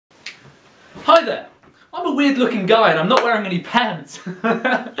Hi there! I'm a weird looking guy and I'm not wearing any pants.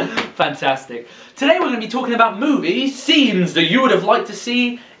 Fantastic. Today we're going to be talking about movie scenes that you would have liked to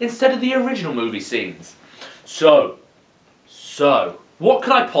see instead of the original movie scenes. So, what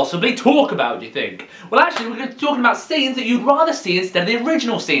could I possibly talk about, do you think? Well, actually, we're going to be talking about scenes that you'd rather see instead of the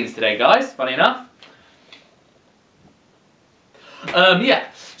original scenes today, guys. Funny enough. Yeah.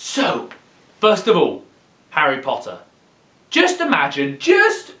 So, first of all, Harry Potter. Just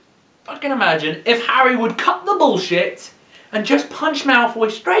fucking imagine if Harry would cut the bullshit and just punch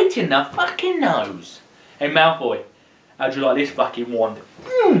Malfoy straight in the fucking nose. Hey Malfoy, how'd you like this fucking wand?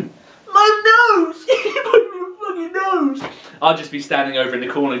 My nose! You put me in the fucking nose! I'll just be standing over in the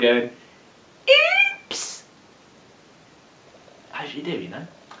corner going, oops! As you do, you know? As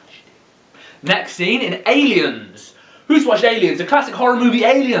you do. Next scene in Aliens. Who's watched Aliens? The classic horror movie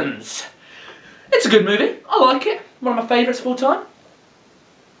Aliens. It's a good movie. I like it. One of my favourites of all time.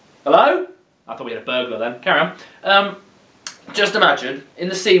 Hello? I thought we had a burglar then. Carry on. Just imagine, in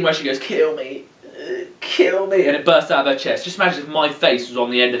the scene where she goes, kill me, and it bursts out of her chest. Just imagine if my face was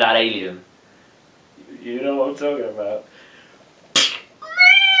on the end of that alien. You know what I'm talking about.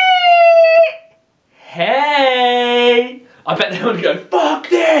 Hey! I bet they would go, fuck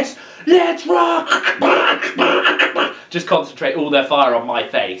this! Let's rock! Just concentrate all their fire on my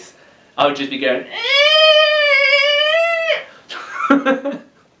face. I would just be going,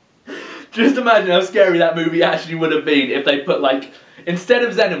 Just imagine how scary that movie actually would have been if they put, like, instead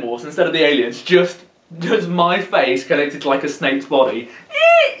of Xenomorphs, instead of the aliens, just my face connected to, like, a snake's body.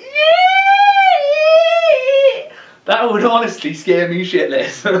 That would honestly scare me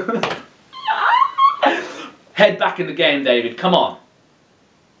shitless. Head back in the game, David. Come on.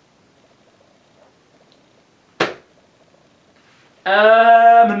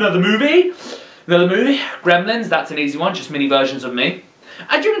 Another movie. Gremlins, that's an easy one, just mini versions of me.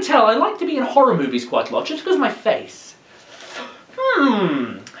 As you can tell, I like to be in horror movies quite a lot, just because of my face.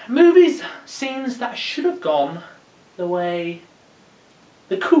 Movies, scenes that should have gone the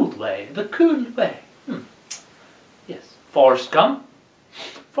cool way. Yes. Forrest Gump,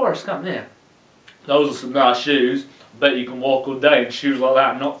 yeah. Those are some nice shoes. Bet you can walk all day in shoes like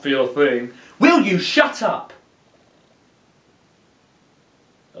that and not feel a thing. Will you shut up?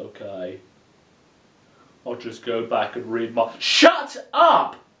 Okay. I'll just go back and read my... Shut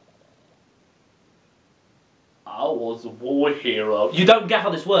up! I was a war hero. You don't get how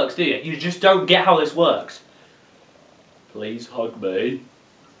this works, do you? You just don't get how this works. Please hug me.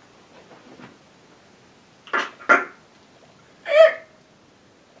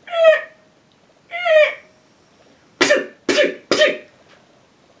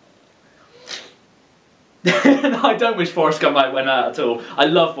 I don't wish Forrest Gump went out at all. I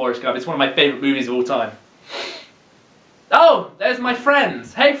love Forrest Gump. It's one of my favourite movies of all time. Oh, there's my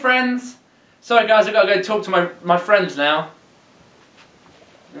friends. Hey, friends. Sorry, guys, I've got to go talk to my friends now.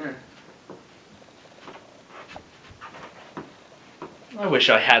 I wish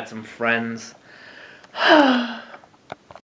I had some friends.